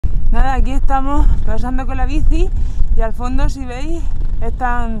nada, aquí estamos pasando con la bici y al fondo, si veis,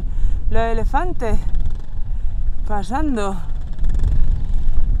 están los elefantes pasando.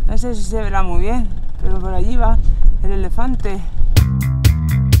 No sé si se verá muy bien, pero por allí va el elefante.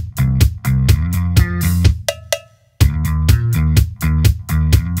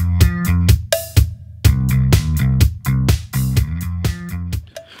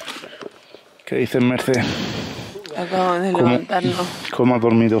 ¿Qué dices, Merce? Acabamos de levantarnos. ¿Cómo has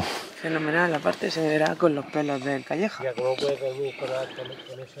dormido? Fenomenal, aparte se verá con los pelos del calleja. Ya, ¿cómo puedes dormir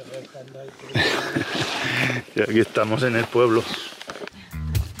con ese rentando ahí? Y aquí estamos en el pueblo.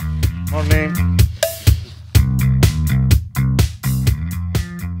 Morning.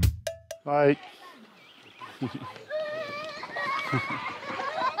 Bye.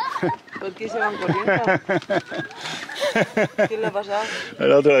 ¿Por qué se van corriendo? ¿Qué le ha pasado?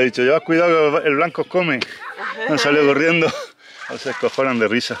 El otro ha dicho, llevad cuidado que el blanco os come. Han salido corriendo. Se escojonan de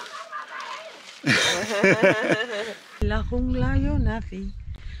risa. En la jungla yo nací.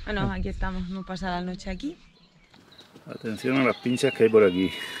 Bueno, aquí estamos, hemos pasado la noche aquí. Atención a las pinchas que hay por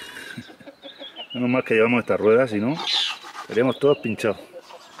aquí. Menos mal que llevamos estas ruedas, si no, estaríamos todos pinchados.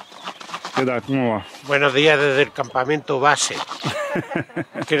 ¿Qué tal? ¿Cómo va? Buenos días desde el campamento base.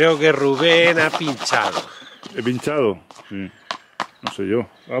 Creo que Rubén ha pinchado. ¿He pinchado? Sí. No sé yo.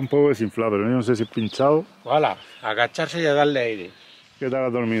 Va un poco desinflado, pero yo no sé si he pinchado. Hola, agacharse y a darle aire. ¿Qué tal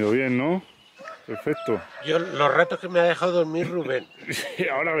has dormido? Bien, ¿no? Perfecto. Yo, los ratos que me ha dejado dormir Rubén. Sí,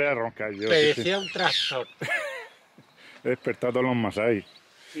 ahora voy a roncar yo. Parecía un tractor. He despertado a todos los Masai.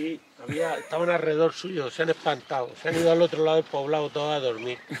 Sí, estaban alrededor suyo, se han espantado. Se han ido al otro lado del poblado todos a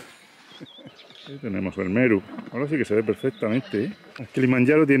dormir. Ahí tenemos el Meru. Ahora sí que se ve perfectamente, ¿eh? El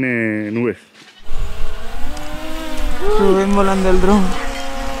Kilimanjaro tiene nubes. Rubén volando el dron.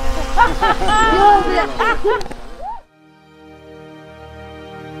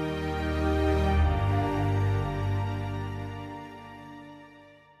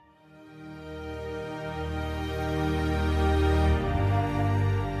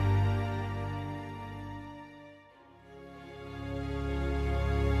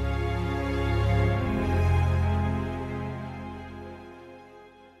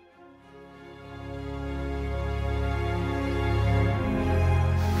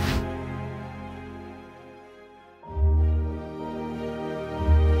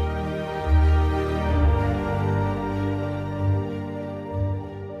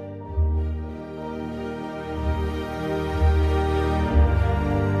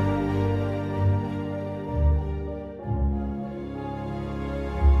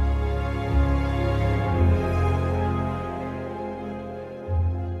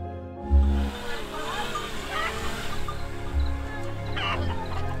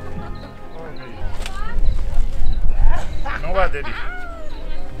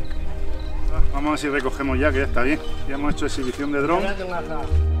 Vamos a ver si recogemos ya, que ya está bien. Ya hemos hecho exhibición de dron.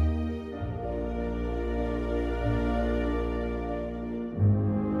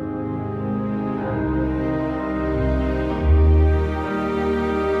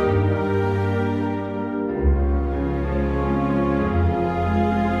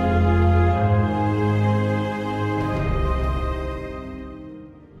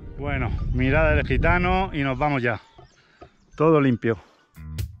 Bueno, mirada del gitano y nos vamos ya. Todo limpio.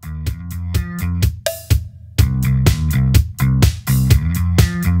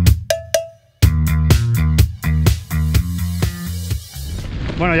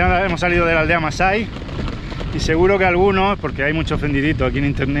 Bueno, ya hemos salido de la aldea Masai y seguro que algunos, porque hay mucho ofendidito aquí en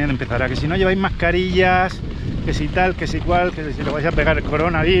internet, empezará que si no lleváis mascarillas, que si tal, que si cual, que si le vais a pegar el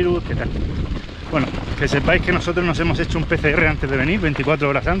coronavirus, que tal. Bueno, que sepáis que nosotros nos hemos hecho un PCR antes de venir, 24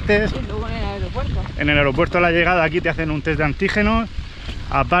 horas antes. Y luego en el aeropuerto. En el aeropuerto a la llegada aquí te hacen un test de antígenos.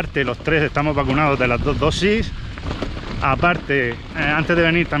 Aparte, los tres estamos vacunados de las 2 dosis. Aparte, antes de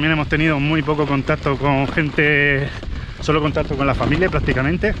venir también hemos tenido muy poco contacto con gente, solo contacto con la familia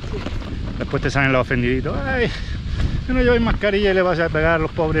prácticamente. Sí. Después te salen los ofendiditos. Ay, que no lleváis mascarilla y le vas a pegar a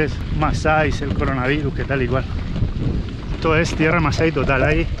los pobres Masai el coronavirus, que tal y cual. Esto es tierra Masai total,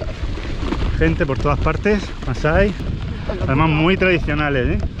 hay gente por todas partes, Masai, además muy tradicionales,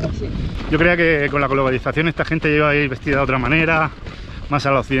 ¿eh? Sí. Yo creía que con la globalización esta gente lleva a ir vestida de otra manera, más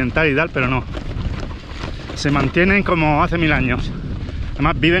a la occidental y tal, pero no. Se mantienen como hace 1000 años.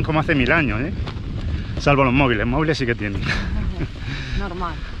 Además viven como hace 1000 años, ¿eh? Salvo los móviles, móviles sí que tienen.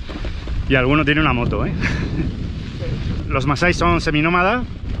 Normal. Y alguno tiene una moto, ¿eh? Sí. Los Masai son seminómadas,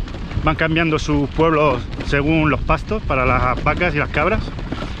 van cambiando sus pueblos según los pastos para las vacas y las cabras,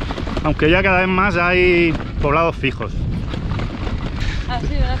 aunque ya cada vez más hay poblados fijos. Ha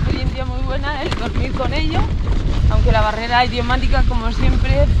sido una experiencia muy buena el dormir con ellos, aunque la barrera idiomática, como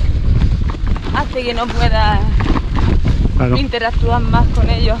siempre, hace que no puedas Claro. interactuar más con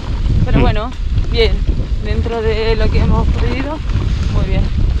ellos. Pero bueno, bien, dentro de lo que hemos podido, muy bien.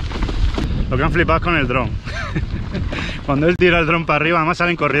 Lo que han flipado es con el dron. Cuando él tira el dron para arriba, además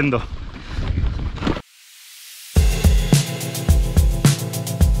salen corriendo.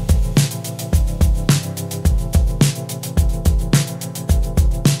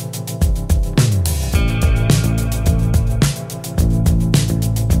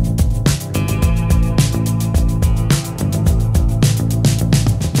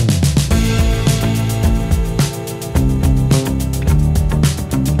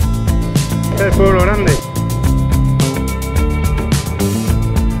 Este es el pueblo grande.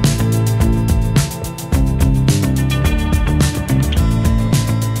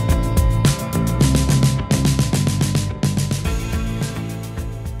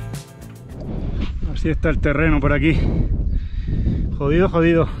 Así está el terreno por aquí. Jodido,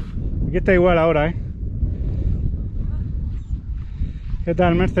 jodido. Aquí está igual ahora, ¿eh? ¿Qué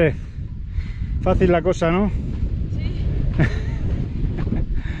tal, Merce? Fácil la cosa, ¿no? Sí.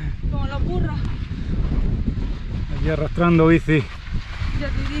 Como los burros, Aquí arrastrando bici. ya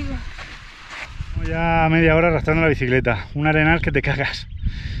te digo. Llevo ya media hora arrastrando la bicicleta. Un arenal que te cagas.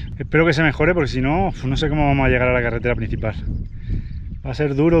 Espero que se mejore porque si no, no sé cómo vamos a llegar a la carretera principal. Va a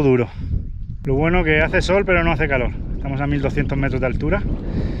ser duro, duro. Lo bueno que hace sol pero no hace calor. Estamos a 1200 metros de altura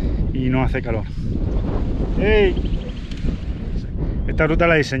y no hace calor. ¡Ey! Esta ruta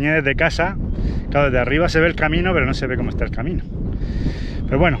la diseñé desde casa. Claro, desde arriba se ve el camino pero no se ve cómo está el camino.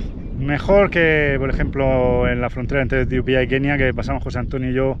 Pero bueno, mejor que por ejemplo en la frontera entre Etiopía y Kenia, que pasamos José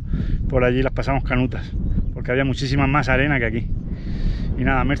Antonio y yo por allí, las pasamos canutas porque había muchísima más arena que aquí. Y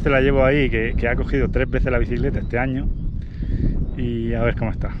nada, Merce la llevo ahí, que ha cogido 3 veces la bicicleta este año, y a ver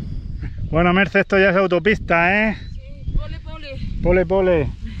cómo está. Bueno, Merce, esto ya es autopista, ¿eh? Sí, pole, pole. Pole, pole.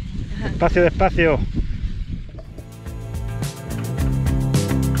 Despacio, despacio.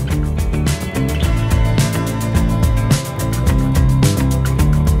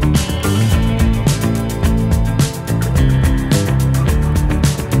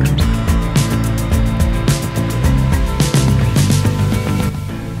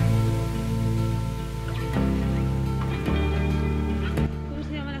 ¿Cómo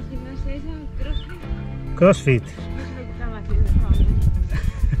se llama la gimnasia esa? ¿Crossfit? CrossFit. No sé lo que estaba haciendo.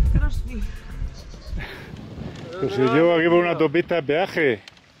 Crossfit. Pues si llevo aquí por una autopista de peaje.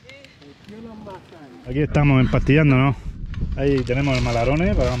 Aquí estamos empastillando, ¿no? Ahí tenemos el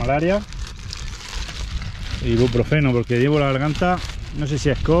malarone para la malaria. Y ibuprofeno, porque llevo la garganta, no sé si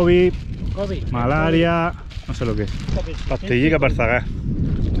es COVID, malaria, no sé lo que es. Pastillica para zagar.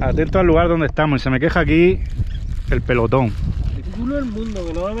 Atento al lugar donde estamos, se me queja aquí el pelotón. El culo del mundo,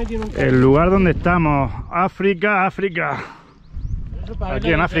 que no me ha metido nunca. El lugar donde estamos, África, África.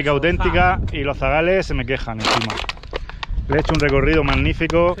 Aquí en África auténtica, y los zagales se me quejan encima. Le he hecho un recorrido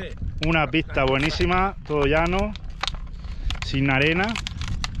magnífico, una pista buenísima, todo llano, sin arena.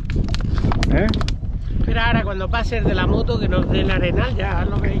 ¿Eh? Espera ahora cuando pases de la moto que nos dé el arenal, ya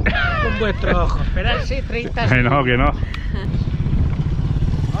lo veis con vuestros ojos. Esperarse 30 Que segundos. no, que no.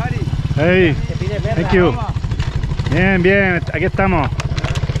 Hey, thank you. Bien, bien, aquí estamos.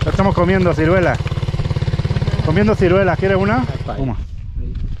 Ya estamos comiendo ciruelas. Comiendo ciruelas, ¿quieres una? Toma.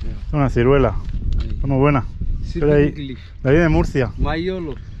 Una ciruela. Está muy buena. De ahí de Murcia.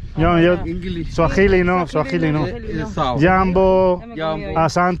 Mayolo. Yo, English. Swahili no, Swahili no. Sao. Jambo, Jambo.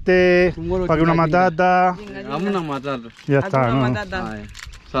 asante, para que una matata. Hamna matata. Ya está, ¿no? Haya.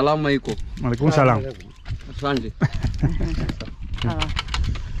 Salamu alaikum. Alaikum salam. Asante.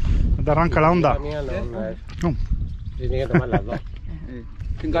 ¿No te arranca la onda? La mía no es. No. Tiene que tomar las dos.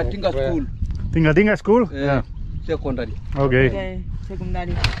 Tinga school. Tinga Tinga School? Yeah. Secondary. Ok.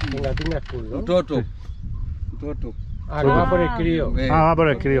 Secundario. Tinga school, ¿no? Toto. Toto. Ah, que va por el crío. Ah, va por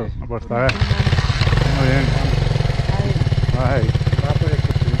el crío. Por saber. Muy bien. Ay. Va por el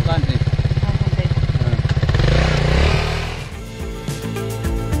crío. Asante.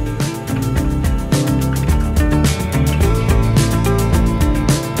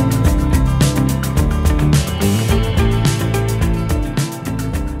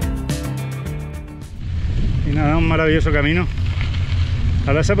 Y nada, un maravilloso camino.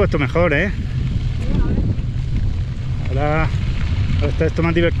 Ahora se ha puesto mejor, ¿eh? Ahora está esto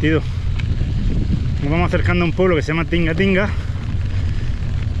más divertido. Nos vamos acercando a un pueblo que se llama Tinga Tinga,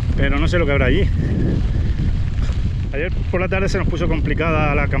 pero no sé lo que habrá allí. Ayer por la tarde se nos puso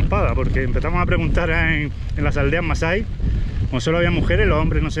complicada la acampada porque empezamos a preguntar en las aldeas Masai, como solo había mujeres, los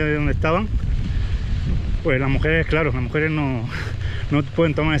hombres no sé dónde estaban. Pues las mujeres, claro, las mujeres no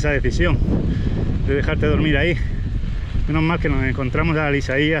pueden tomar esa decisión de dejarte dormir ahí. Menos mal que nos encontramos al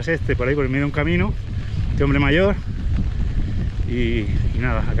Isaías por ahí por el medio de un camino, este hombre mayor, y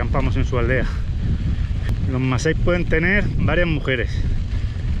nada, acampamos en su aldea. Los Masai pueden tener varias mujeres,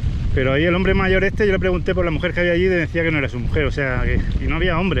 pero ahí el hombre mayor yo le pregunté por la mujer que había allí y decía que no era su mujer, o sea, y no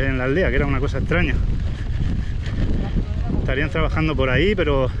había hombres en la aldea, que era una cosa extraña. Estarían trabajando por ahí,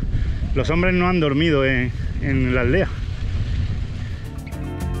 pero los hombres no han dormido en la aldea.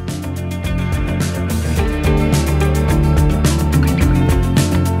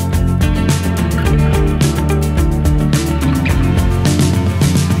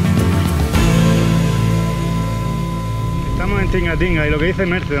 Estamos en Tinga Tinga y lo que dice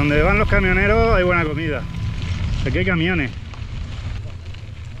Merce, donde van los camioneros hay buena comida. Aquí hay camiones.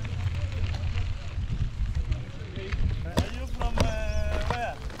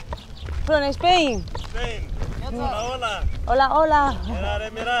 From Spain. Spain. Hola, hola. Hola, hola.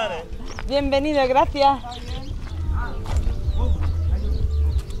 Mirare, mirare. Bienvenido, gracias.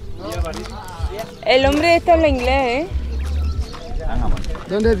 El hombre este habla inglés, ¿eh?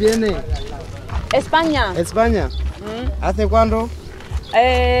 ¿Dónde viene? España. España. ¿Hace cuándo?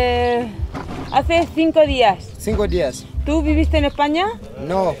 Hace 5 días. 5 días. ¿Tú viviste en España?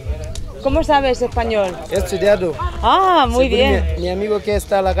 No, ¿Cómo sabes español? he estudiado. Ah, muy Según bien. Mi amigo que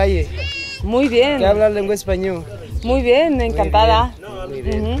está a la calle, Muy bien. que habla lengua español. Muy bien, encantada. Muy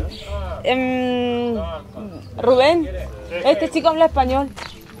bien. Ujú. Rubén, este chico habla español.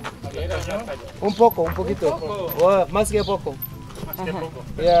 Un poco, un poquito. Oh, más que poco.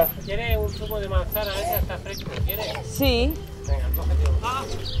 Ya. ¿Quieres un zumo de manzana? Ese está fresco. ¿Quieres? Sí.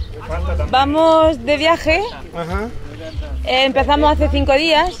 Vamos de viaje. Ajá. Empezamos hace 5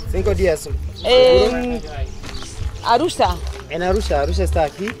 días. 5 días. En Arusa. En Arusha, Arusha está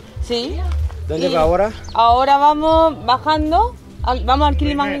aquí. Sí. ¿Dónde Y va ahora? Ahora vamos bajando. Vamos al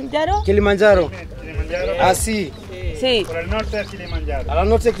Kilimanjaro. Kilimanjaro. Kilimanjaro, Así. Sí. por el norte de Kilimanjaro. A la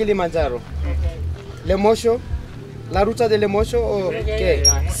noche Kilimanjaro. Lemosho. ¿La ruta de Lemosho o qué?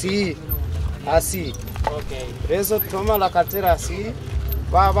 Sí. Así. Por eso toma la cartera así.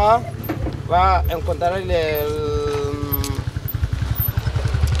 Va a encontrar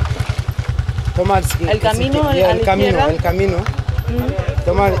toma El camino, a la izquierda. el camino.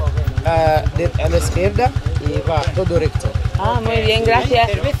 Toma a la izquierda y va todo recto. Ah, muy bien, gracias.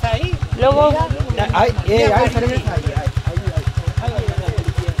 ¿Cerveza ahí? Luego, Hay cerveza ahí.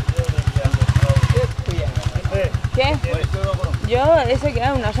 ¿qué? Yo, ese que es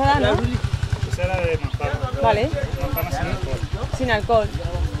una soda, ¿no? Esa era de manzana. Vale, Manzana sin alcohol. sin alcohol.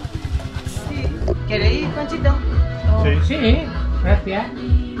 ¿Queréis, Conchito? Sí, gracias.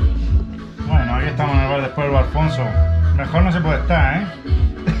 Bueno, aquí estamos en el bar después del Alfonso. Mejor no se puede estar, ¿eh?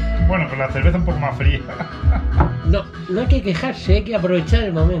 Bueno, pero la cerveza un poco más fría. No hay que quejarse, hay que aprovechar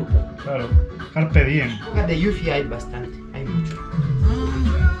el momento. Claro, carpe diem. De lluvia hay bastante, hay mucho.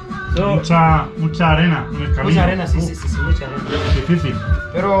 Mucha arena en el camino. Mucha arena, sí, mucha arena. Difícil.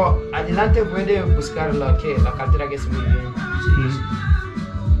 Pero adelante puede buscar la cartera que es muy bien.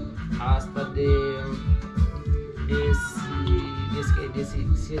 Hasta de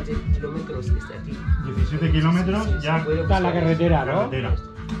 17 kilómetros está aquí. 17 kilómetros ya Está en la carretera, ¿no? carretera.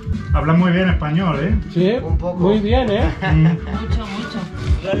 Hablas muy bien español, ¿eh? Sí, Un poco. muy bien, ¿eh?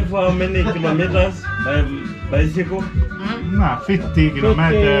 Drive for how many kilometers by bicycle? No, 50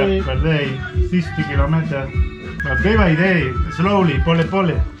 kilometers per day, 60 kilometers. But day by day, slowly, pole.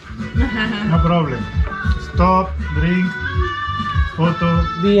 No problem. Stop, drink, photo,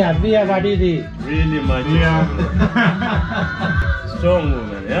 Vía, Baridi. Really, my día. strong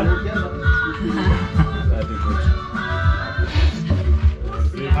woman, yeah? Very good.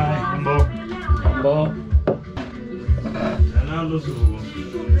 Hi, Bombo.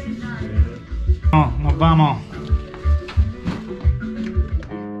 No, nos vamos.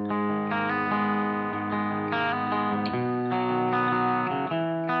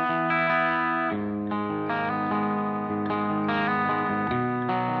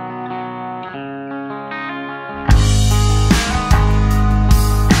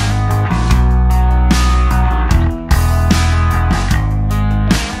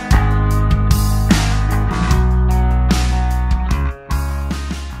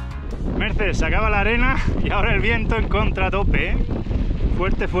 Se acaba la arena y ahora el viento en contra a tope, ¿eh?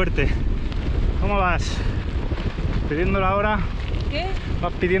 Fuerte. ¿Cómo vas? ¿Pidiendo la hora? ¿Qué?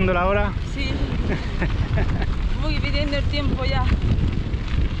 ¿Vas pidiendo la hora? Sí. Voy pidiendo el tiempo ya.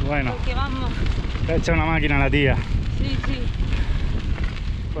 Bueno, Porque vamos. te ha echado una máquina la tía. Sí.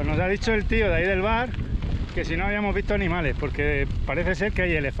 Pues nos ha dicho el tío de ahí del bar que si no habíamos visto animales, porque parece ser que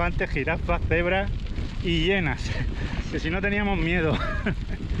hay elefantes, jirafas, cebras y hienas. Que si no teníamos miedo.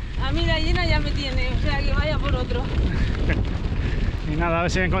 A mí la llena ya me tiene, o sea que vaya por otro. Y nada, a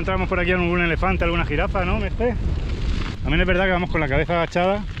ver si encontramos por aquí algún elefante, alguna jirafa, ¿no, Merce? También es verdad que vamos con la cabeza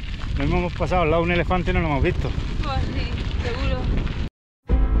agachada. Nos hemos pasado al lado de un elefante y no lo hemos visto. Pues sí, seguro.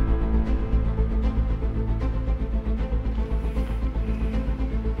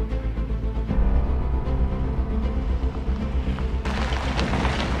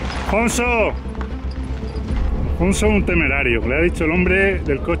 ¡Alfonso! Alfonso es un temerario. Le ha dicho el hombre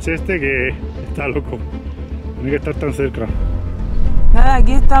del coche este que está loco. Tiene que estar tan cerca. Nada,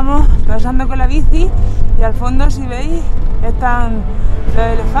 aquí estamos pasando con la bici y al fondo, si veis, están los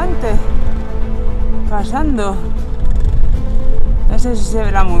elefantes pasando. No sé si se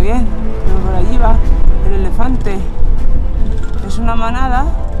verá muy bien, pero por allí va el elefante. Es una manada.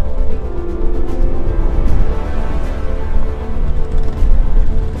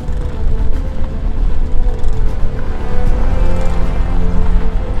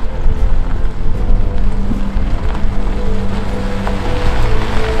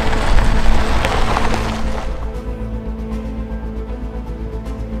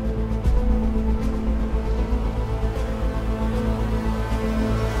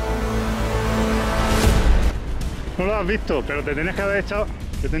 No lo has visto, pero te tenías que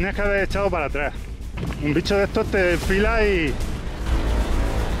haber echado para atrás. Un bicho de estos te enfila y...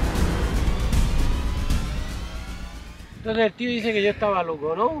 Entonces el tío dice que yo estaba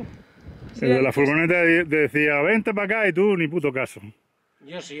loco, ¿no? El de la furgoneta decía, vente para acá y tú ni puto caso.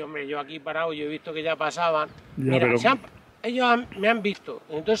 Yo sí, hombre, yo aquí parado, yo he visto que ya pasaban. Ya, Mira, pero... ellos me han visto,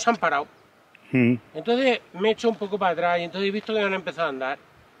 entonces se han parado. Entonces me he hecho un poco para atrás y entonces he visto que han empezado a andar.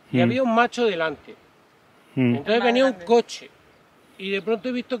 Y había un macho delante. Entonces venía un coche y de pronto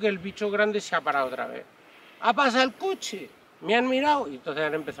he visto que el bicho grande se ha parado otra vez. Ha pasado el coche, me han mirado y entonces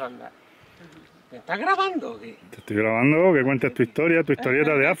han empezado a andar. ¿Me estás grabando o qué? Te estoy grabando, que cuentes tu historia, tu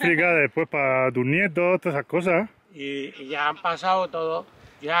historieta de África, después para tus nietos, todas esas cosas. Y ya han pasado todo.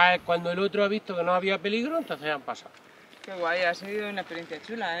 Ya cuando el otro ha visto que no había peligro, entonces han pasado. Qué guay, ha sido una experiencia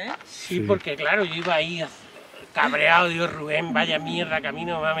chula, ¿eh? Sí, porque claro, yo iba ahí cabreado, Dios Rubén, vaya mierda,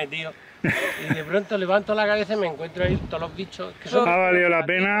 Camino me ha metido. Y de pronto levanto la cabeza y me encuentro ahí todos los bichos. Que son... Ha valido la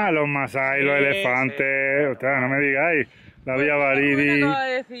pena los Masai, los elefantes, ostras, no me digáis. La vía Baridi.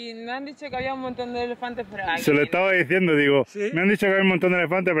 Me han dicho que había un montón de elefantes por aquí. Se lo estaba diciendo, digo, ¿Sí? Me han dicho que hay un montón de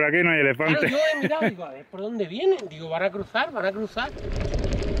elefantes, pero aquí no hay elefantes. Claro, yo he mirado y digo, a ver, ¿por dónde vienen? Digo, van a cruzar, van a cruzar.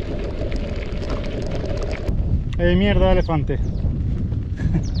 Mierda de elefante.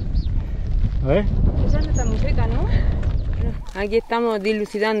 A ver. Esa es nuestra música, ¿no? Aquí estamos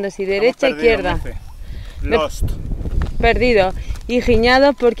dilucidando si derecha, izquierda. Lost. Perdidos y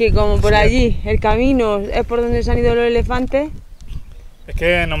giñados porque como por allí el camino es por donde se han ido los elefantes. Es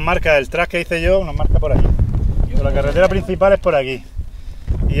que nos marca el track que hice yo, nos marca por aquí. Pero la carretera principal es por aquí.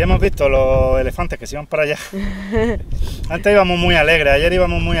 Y hemos visto los elefantes que se iban para allá. Antes íbamos muy alegres, ayer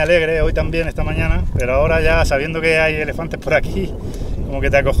íbamos muy alegres, hoy también, esta mañana. Pero ahora ya sabiendo que hay elefantes por aquí, como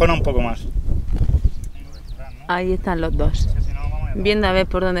que te acojona un poco más. Ahí están los dos, viendo a ver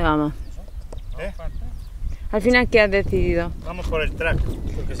por dónde vamos. ¿Eh? Al final, ¿qué has decidido? Vamos por el track,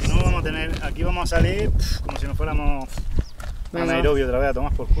 porque si no vamos a tener, aquí vamos a salir como si nos fuéramos a Nairobi otra vez, a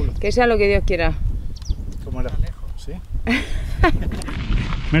tomar por culo. Que sea lo que Dios quiera. ¿Cómo era? ¿Sí?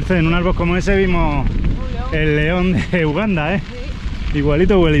 Merce, en un árbol como ese vimos el león de Uganda, ¿eh? Sí.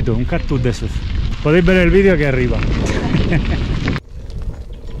 Igualito, igualito, un cactus de esos. Podéis ver el vídeo aquí arriba.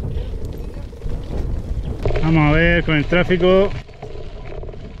 Vamos a ver con el tráfico.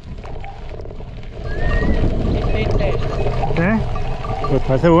 ¿Eh? Pues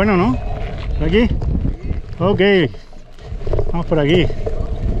parece bueno, ¿no? ¿Por aquí? Ok. Vamos por aquí.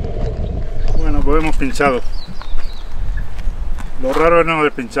 Bueno, pues hemos pinchado. Lo raro es no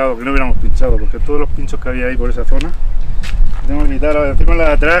haber pinchado, que no hubiéramos pinchado, porque todos los pinchos que había ahí por esa zona, tengo que quitar, encima la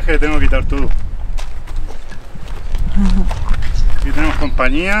de atrás, que tengo que quitar todo. Aquí tenemos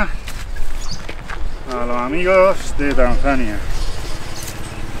compañía a los amigos de Tanzania.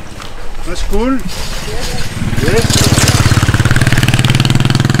 ¿No es cool? Yes.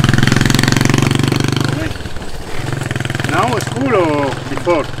 Now it's cool or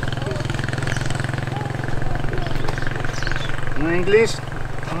before? No English?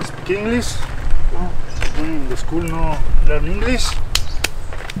 No speak English? No. In the school no learn English?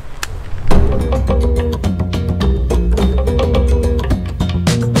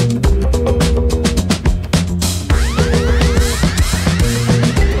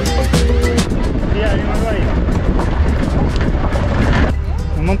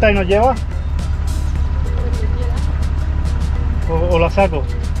 ¿Nos monta y nos lleva? O la saco,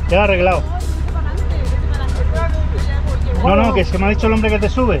 queda arreglado. No, no, que es que me ha dicho el hombre que te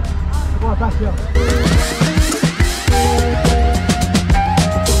sube.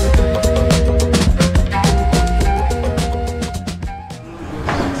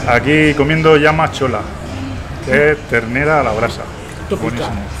 Aquí comiendo llama chola, que es ternera a la brasa.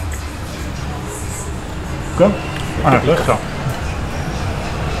 Buenísimo. ¿Qué? Ah, esto.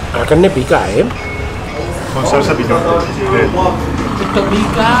 La carne pica, ¿eh? Con salsa picante. Esto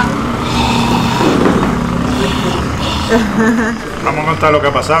pica. Vamos a contar lo que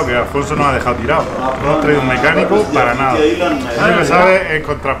ha pasado, que Alfonso nos ha dejado tirados. No hemos traído un mecánico para nada. Lo que sabe es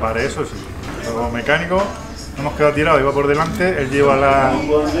encontrar pares, eso sí. Como mecánico hemos quedado tirados, iba por delante, él lleva las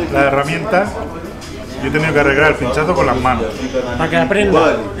herramientas. Yo he tenido que arreglar el pinchazo con las manos. Para que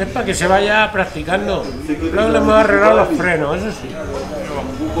aprenda, es para que se vaya practicando. Luego le hemos arreglado los frenos, eso sí.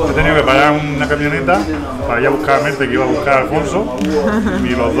 He tenido que parar una camioneta para ir a buscar a Merce, que iba a buscar a Alfonso, y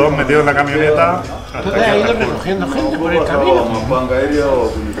los dos metidos en la camioneta. Tú te has ido recogiendo gente por el camino.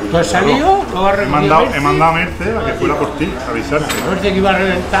 ¿Tú has salido? ¿Lo has recogido? He mandado a Merce a que fuera por ti, a avisarte. Merce que iba a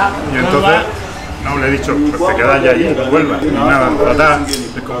reventar. Y entonces, no, le he dicho, pues te quedas ya allí, no vuelvas. Y nada, tratar,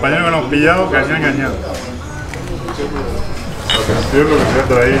 el compañero que nos hemos pillado, que se ha engañado. Atención lo que se ha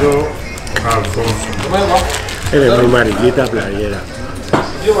traído a Alfonso. Eres muy mariquita playera.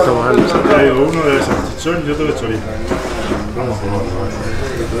 Se ha traído uno de salchichón y otro de chorizo. Vamos a probar.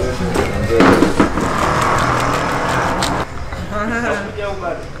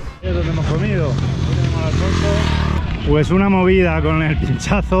 ¿Qué es lo que hemos comido? Aquí tenemos a Alfonso. Pues una movida con el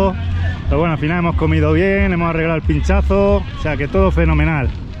pinchazo. Pero bueno, al final hemos comido bien, hemos arreglado el pinchazo. O sea que todo fenomenal.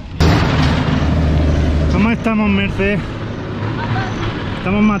 ¿Cómo estamos, Merce?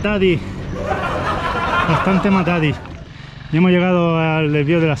 Estamos matadis. Bastante matadis. Ya hemos llegado al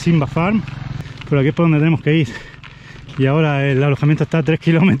desvío de la Simba Farm. Por aquí es por donde tenemos que ir. Y ahora el alojamiento está a 3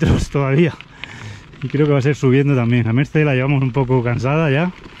 kilómetros todavía. Y creo que va a ser subiendo también. A Merce la llevamos un poco cansada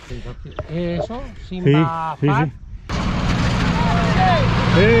ya. Eso, Simba Farm.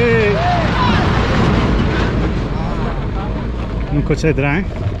 ¡Eh! Un coche detrás, ¿eh?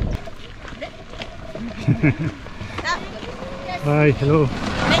 Ay, hello.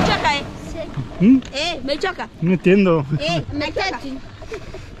 Me choca, me choca. No entiendo. Me choca.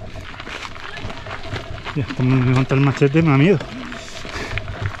 Ya, como me levanta el machete, me da miedo.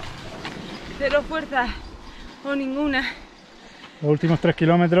 Cero fuerza o ninguna. Los últimos 3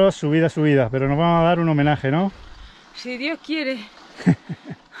 kilómetros, subida, pero nos vamos a dar un homenaje, ¿no? Si Dios quiere.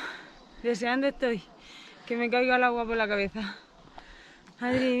 Deseando estoy que me caiga el agua por la cabeza.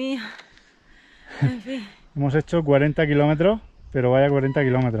 Madre mía. En fin. Hemos hecho 40 kilómetros, pero vaya 40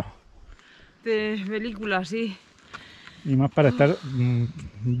 kilómetros. De película, sí. Y más para estar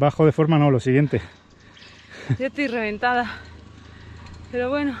bajo de forma, no, lo siguiente. Yo estoy reventada. Pero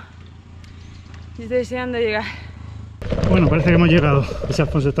bueno, estoy deseando llegar. Bueno, parece que hemos llegado. ¿Ese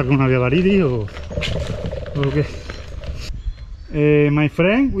Alfonso está con una vía varidi o qué? My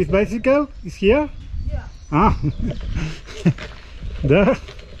friend with bicycle is here? Yeah. Ah. There.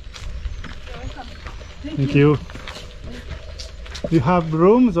 Thank you. Do you have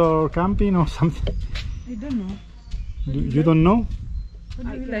rooms or camping or something? I don't know. You don't know?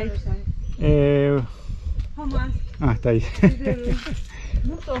 What do you like? How much? Ah, está ahí.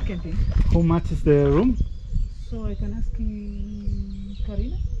 No talking. How much is the room? So I can ask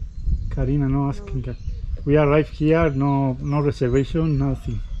Karina? Karina, no asking. We arrived here, no reservation,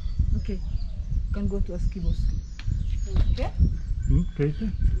 nothing. Okay. Can go to Askibos. ¿Qué? ¿Qué dice?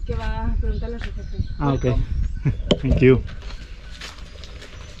 Que va a preguntarle a su jefe. Ah, ok. Thank you.